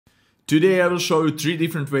Today I will show you 3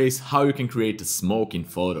 different ways how you can create a smoke in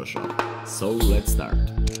Photoshop. So let's start.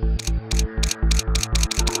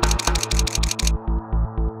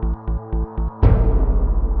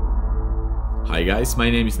 Hi guys, my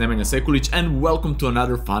name is Nemanja Sekulic and welcome to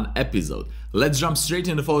another fun episode. Let's jump straight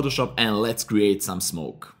into Photoshop and let's create some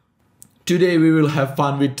smoke. Today we will have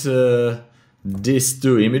fun with these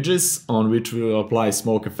 2 images on which we will apply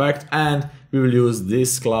smoke effect, and we will use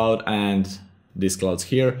this cloud and these clouds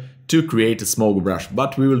here to create a smoke brush,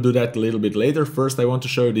 but we will do that a little bit later. First I want to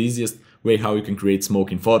show you the easiest way how you can create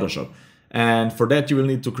smoke in Photoshop, and for that you will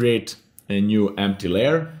need to create a new empty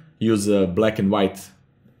layer. Use a black and white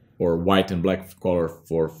or white and black color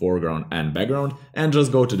for foreground and background, and just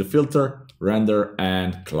go to the filter, render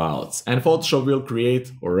and clouds, and Photoshop will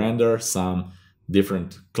create or render some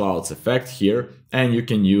different clouds effect here, and you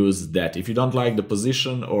can use that. If you don't like the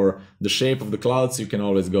position or the shape of the clouds, you can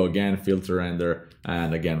always go again, filter, render,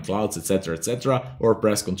 and again clouds, etc, etc, or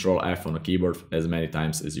press Ctrl F on the keyboard as many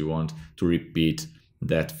times as you want to repeat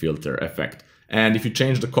that filter effect. And if you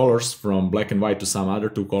change the colors from black and white to some other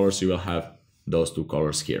 2 colors, you will have those 2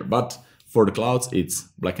 colors here, but for the clouds it's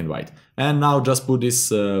black and white. And now just put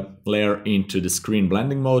this layer into the screen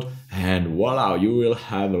blending mode, and voila, you will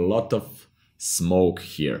have a lot of smoke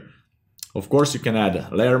here. Of course you can add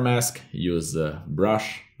a layer mask, use a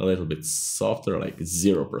brush a little bit softer, like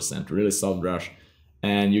 0%, really soft brush,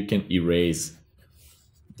 and you can erase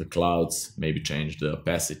the clouds, maybe change the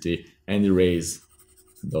opacity and erase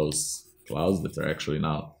those clouds that are actually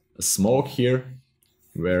now a smoke here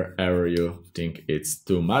wherever you think it's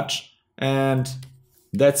too much. And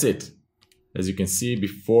that's it. As you can see,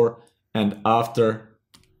 before and after,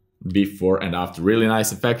 really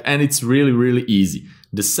nice effect, and it's really easy.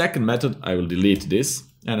 The second method, I will delete this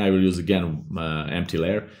and I will use again empty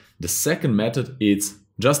layer. The second method is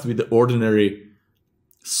just with the ordinary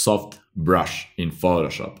soft brush in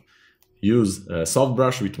Photoshop. Use a soft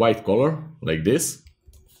brush with white color like this,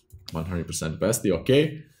 100% opacity,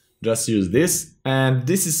 okay. Just use this, and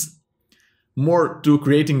this is more to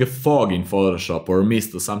creating a fog in Photoshop or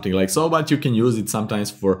mist or something like so, but you can use it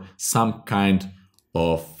sometimes for some kind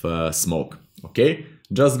of smoke, okay.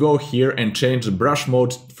 Just go here and change the brush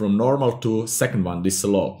mode from normal to second one, this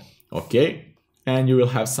slow, okay, and you will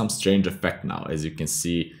have some strange effect now. As you can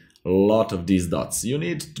see, a lot of these dots. You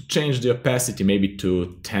need to change the opacity maybe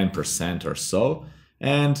to 10% or so,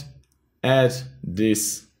 and add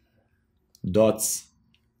these dots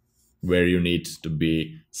where you need to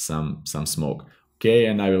be some smoke, okay.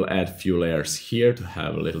 And I will add few layers here to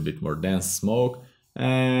have a little bit more dense smoke,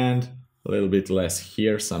 and a little bit less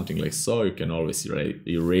here, something like so. You can always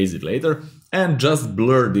erase it later, and just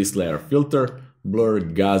blur this layer, filter, blur,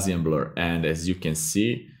 Gaussian blur, and as you can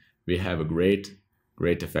see we have a great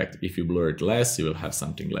effect. If you blur it less, you will have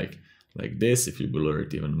something like this. If you blur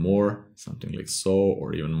it even more, something like so,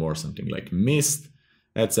 or even more, something like mist,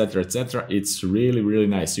 etc, etc. It's really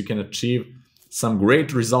nice. You can achieve some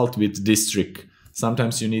great result with this trick.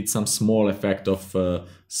 Sometimes you need some small effect of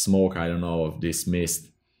smoke, I don't know, of this mist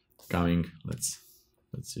coming. Let's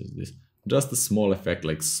use this, just a small effect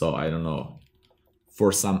like so, I don't know,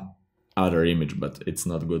 for some other image, but it's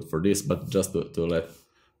not good for this, but just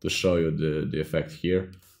to show you the effect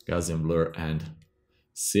here, Gaussian blur, and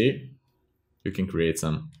see, you can create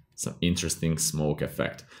some interesting smoke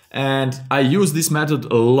effect. And I use this method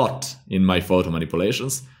a lot in my photo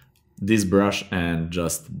manipulations, this brush, and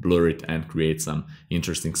just blur it and create some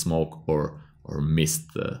interesting smoke or mist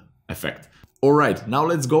effect. Alright, now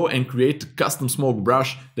let's go and create a custom smoke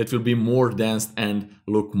brush that will be more dense and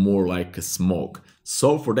look more like a smoke.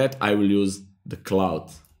 So for that I will use the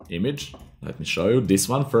cloud image. Let me show you this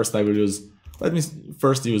one. First I will use, let me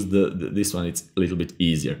first use this one, it's a little bit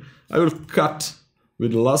easier. I will cut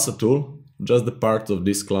with the lasso tool just the part of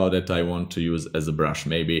this cloud that I want to use as a brush,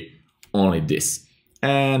 maybe only this.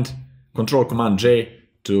 And Control Command J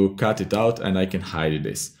to cut it out, and I can hide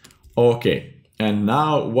this. Okay, and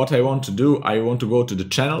now what I want to do, I want to go to the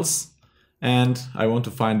channels, and I want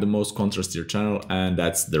to find the most contrastier channel, and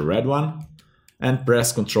that's the red one. And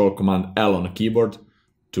press Control Command L on the keyboard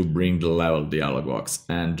to bring the level dialog box,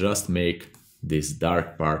 and just make this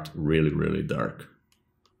dark part really dark.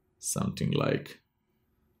 Something like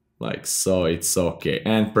so, it's okay,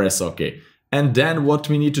 and press OK. And then what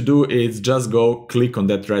we need to do is just go click on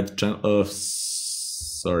that red channel,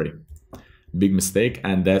 sorry, big mistake,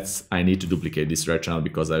 and that's, I need to duplicate this red channel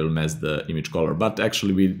because I will mess the image color, but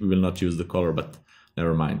actually we will not use the color, but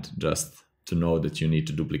never mind. Just to know that you need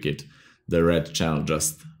to duplicate the red channel,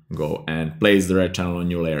 just go and place the red channel on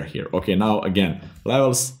new layer here. Okay, now again,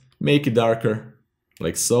 levels, make it darker,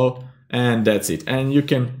 like so, and that's it. And you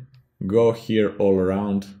can go here all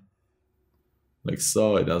around, like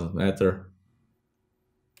so, it doesn't matter.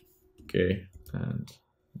 Okay, and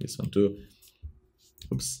this one too.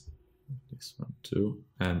 Oops, this one too.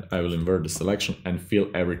 And I will invert the selection and fill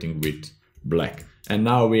everything with black. And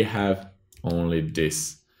now we have only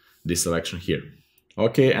this selection here.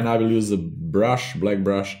 Okay, and I will use a brush, black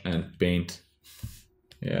brush, and paint.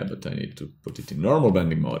 Yeah, but I need to put it in normal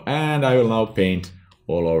blending mode. And I will now paint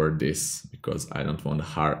all over this because I don't want the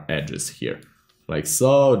hard edges here. Like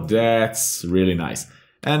so, that's really nice.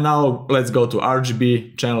 And now let's go to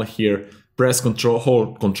RGB channel here, press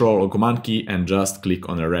hold Control or Command key and just click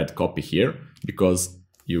on a red copy here because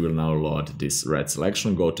you will now load this red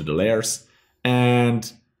selection. Go to the layers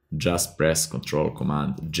and just press Control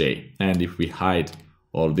Command J. And if we hide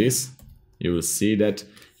all this, you will see that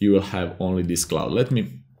you will have only this cloud. Let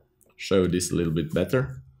me show you this a little bit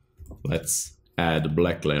better. Let's add a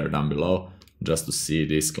black layer down below just to see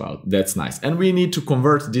this cloud. That's nice. And we need to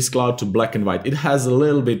convert this cloud to black and white. It has a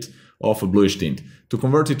little bit of a bluish tint. To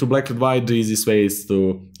convert it to black and white, the easiest way is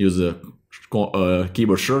to use a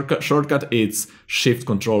keyboard shortcut. It's Shift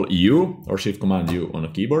Control U or Shift Command U on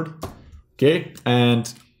a keyboard. Okay,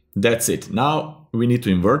 and that's it. Now we need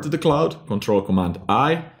to invert the cloud, Control Command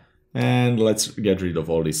I, and let's get rid of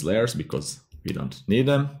all these layers because we don't need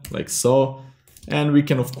them, like so. And we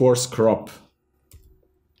can of course crop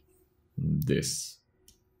this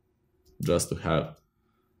just to have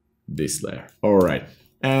this layer. All right,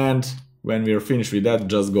 and when we are finished with that,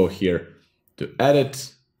 just go here to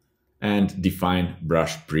edit and define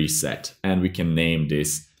brush preset, and we can name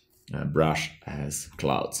this brush as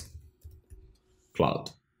cloud.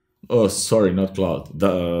 Oh, sorry, not cloud,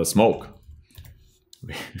 the smoke.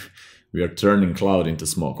 We are turning cloud into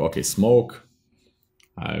smoke. Okay, smoke.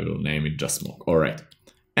 I will name it just smoke. All right,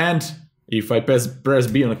 and if I press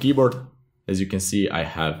B on a keyboard, as you can see, I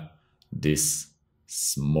have this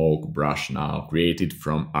smoke brush now created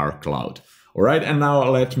from our cloud. All right, and now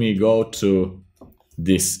let me go to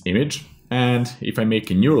this image, and if I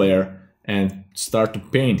make a new layer and start to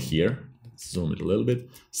paint here, zoom it a little bit,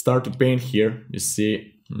 start to paint here, you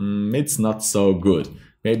see it's not so good.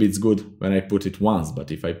 Maybe it's good when I put it once,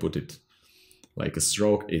 but if I put it like a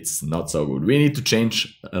stroke, it's not so good. We need to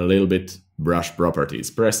change a little bit brush properties.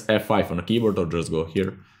 Press F5 on a keyboard or just go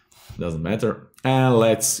here, doesn't matter. And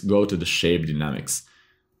let's go to the shape dynamics.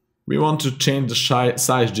 We want to change the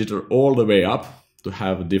size jitter all the way up to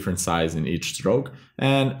have a different size in each stroke,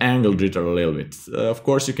 and angle jitter a little bit. Of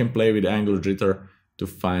course, you can play with angle jitter to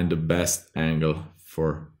find the best angle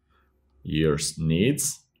for your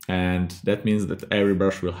needs. And that means that every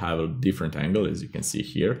brush will have a different angle, as you can see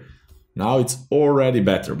here. Now it's already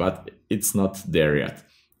better, but it's not there yet.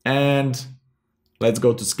 And let's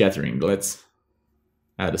go to scattering. Let's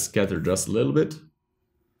add a scatter just a little bit.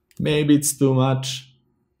 Maybe it's too much.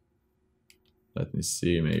 Let me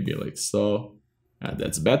see, maybe like so.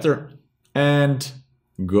 That's better. And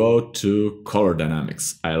go to color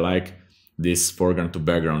dynamics. I like this foreground to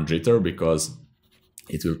background jitter because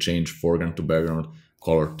it will change foreground to background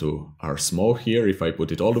color to our smoke here. If I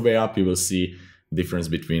put it all the way up, you will see difference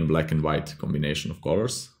between black and white combination of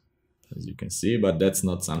colors, as you can see, but that's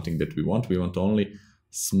not something that we want. We want only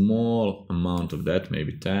small amount of that,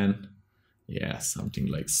 maybe 10. Yeah, something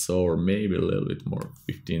like so, or maybe a little bit more,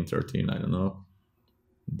 15, 13, I don't know.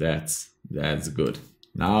 That's good.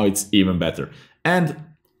 Now it's even better. And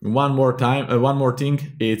one more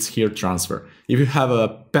thing, it's here transfer. If you have a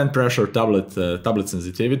pen pressure tablet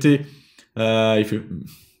sensitivity, if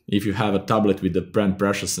you have a tablet with the pen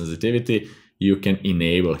pressure sensitivity, you can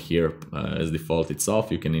enable here as default it's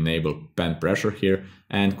off. You can enable pen pressure here,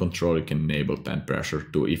 and control you can enable pen pressure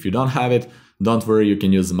too. If you don't have it, don't worry, you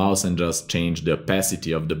can use the mouse and just change the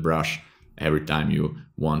opacity of the brush every time you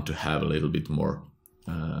want to have a little bit more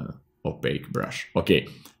opaque brush. Okay,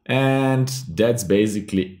 and that's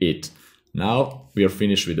basically it. Now we are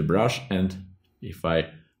finished with the brush, and if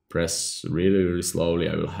I press really slowly,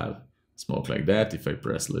 I will have smoke like that. If I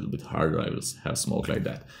press a little bit harder, I will have smoke like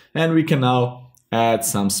that. And we can now add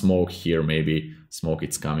some smoke here. Maybe smoke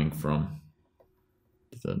it's coming from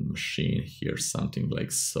the machine here, something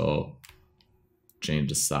like so. Change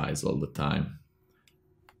the size all the time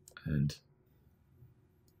and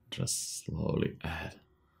just slowly add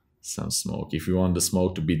some smoke. If you want the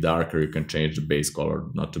smoke to be darker, you can change the base color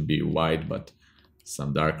not to be white but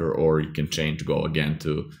some darker, or you can go again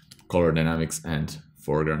to color dynamics and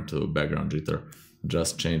foreground to background jitter.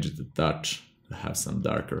 Just change it a touch to have some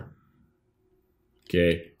darker.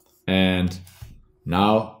 Okay, and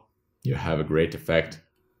now you have a great effect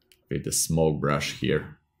with the smoke brush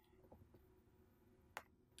here.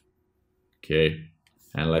 Okay,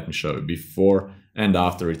 And let me show you before and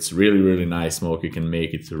after. It's really nice smoke. You can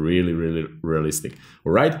make it really realistic.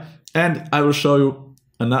 All right, and I will show you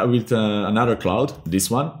with another cloud,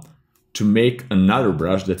 this one, to make another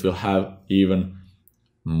brush that will have even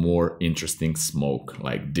more interesting smoke,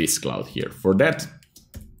 like this cloud here. For that,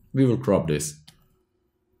 we will crop this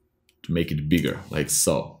to make it bigger, like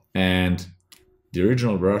so. And the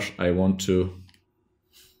original brush I want to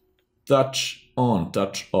touch on,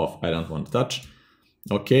 touch off. I don't want to touch.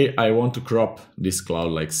 Okay, I want to crop this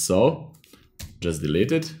cloud like so. Just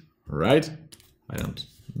delete it, right? I don't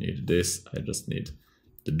need this, I just need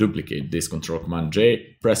to duplicate this. Control Command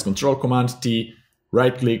J, press Control Command T,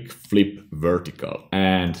 right click, flip vertical,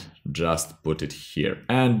 and just put it here.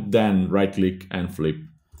 And then right click and flip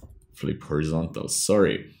horizontal,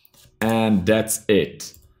 sorry. And that's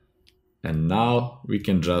it. And now we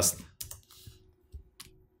can just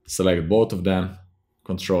select both of them,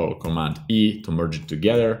 Control Command E to merge it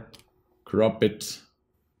together, crop it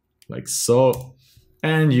like so,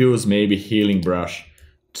 and use maybe healing brush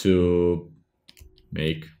to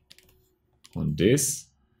make on this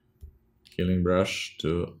healing brush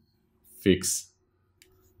to fix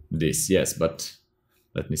this. Yes, but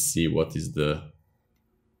let me see what is the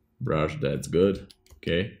brush that's good.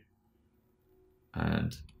 Okay,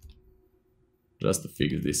 and just to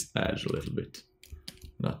fix this edge a little bit,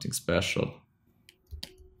 nothing special,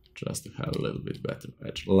 just to have a little bit better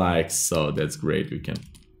edge, like so. That's great. We can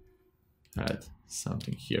add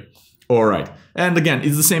something here. All right, and again,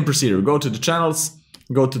 it's the same procedure. Go to the channels,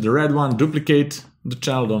 go to the red one, duplicate the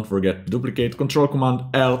channel, don't forget duplicate, Control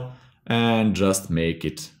Command L, and just make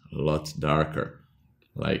it a lot darker,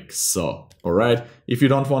 like so. All right, if you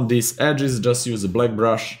don't want these edges, just use a black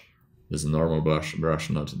brush. This is a normal brush,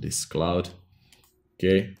 not this cloud.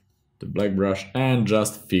 Okay, the black brush, and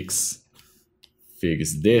just fix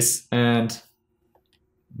this, and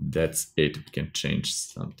that's it. We can change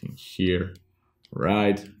something here,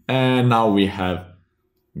 right? And now we have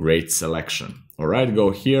great selection. All right, go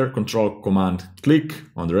here, Control Command click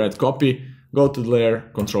on the red copy, go to the layer,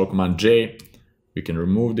 Control Command J. You can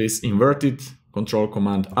remove this, invert it, Control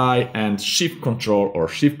Command I, and Shift Control or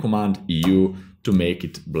Shift Command U to make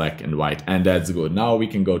it black and white. And that's good. Now we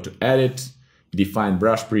can go to Edit, define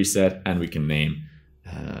brush preset, and we can name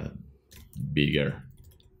bigger,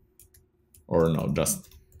 or no, just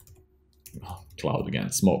cloud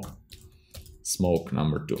again, smoke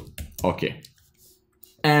number 2. Okay,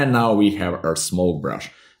 and now we have our smoke brush.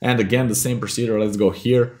 And again, the same procedure. Let's go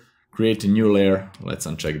here, create a new layer. Let's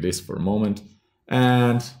uncheck this for a moment.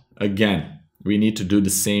 And again, we need to do the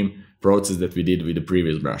same process that we did with the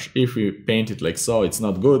previous brush. If we paint it like so, it's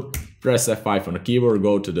not good. Press F5 on the keyboard,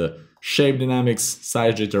 go to the shape dynamics,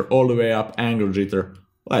 size jitter all the way up, angle jitter.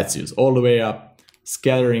 Let's use all the way up.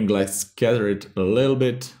 Scattering, let's scatter it a little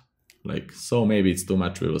bit, like so. Maybe it's too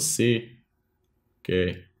much, we will see.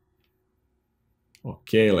 Okay.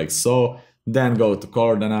 Okay, like so. Then go to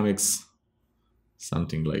color dynamics,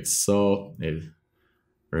 something like so.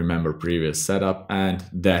 Remember previous setup, and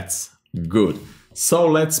that's good. So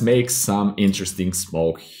let's make some interesting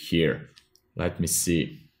smoke here. Let me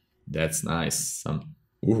see. That's nice.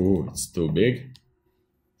 Ooh, it's too big.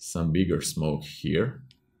 Some bigger smoke here.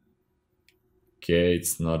 Okay,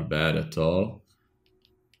 it's not bad at all.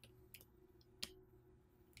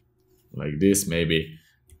 Like this, maybe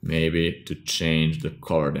to change the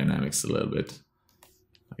color dynamics a little bit.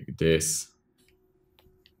 Like this.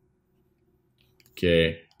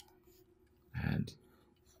 Okay. And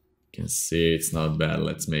you can see it's not bad.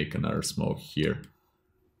 Let's make another smoke here.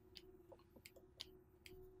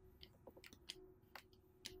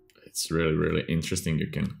 It's really interesting. You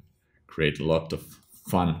can create a lot of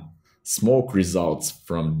fun smoke results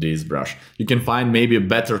from this brush. You can find maybe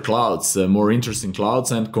better clouds, more interesting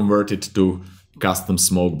clouds, and convert it to custom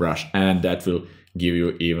smoke brush, and that will give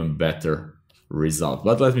you even better result.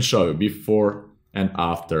 But let me show you before and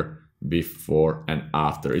after. Before and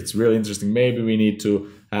after. It's really interesting. Maybe we need to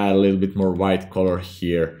add a little bit more white color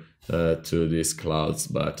here to these clouds,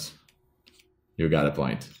 but you got a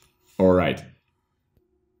point. All right.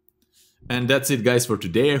 And that's it, guys, for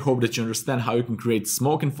today. I hope that you understand how you can create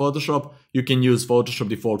smoke in Photoshop. You can use Photoshop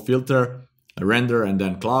default filter, render, and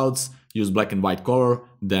then clouds. Use black and white color,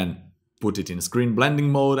 then put it in screen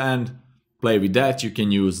blending mode and play with that. You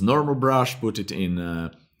can use normal brush, put it in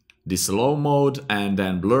the slow mode, and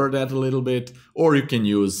then blur that a little bit. Or you can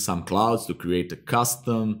use some clouds to create a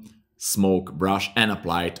custom smoke brush and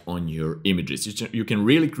apply it on your images. You can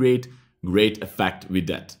really create great effect with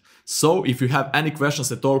that. So if you have any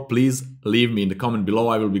questions at all, please leave me in the comment below.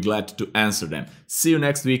 I will be glad to answer them. See you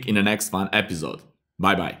next week in the next fun episode.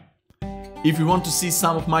 Bye bye. If you want to see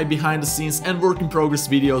some of my behind the scenes and work in progress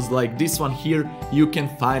videos like this one here, you can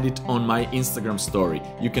find it on my Instagram story.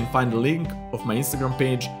 You can find the link of my Instagram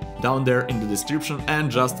page down there in the description and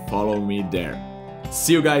just follow me there.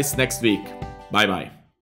 See you guys next week. Bye bye.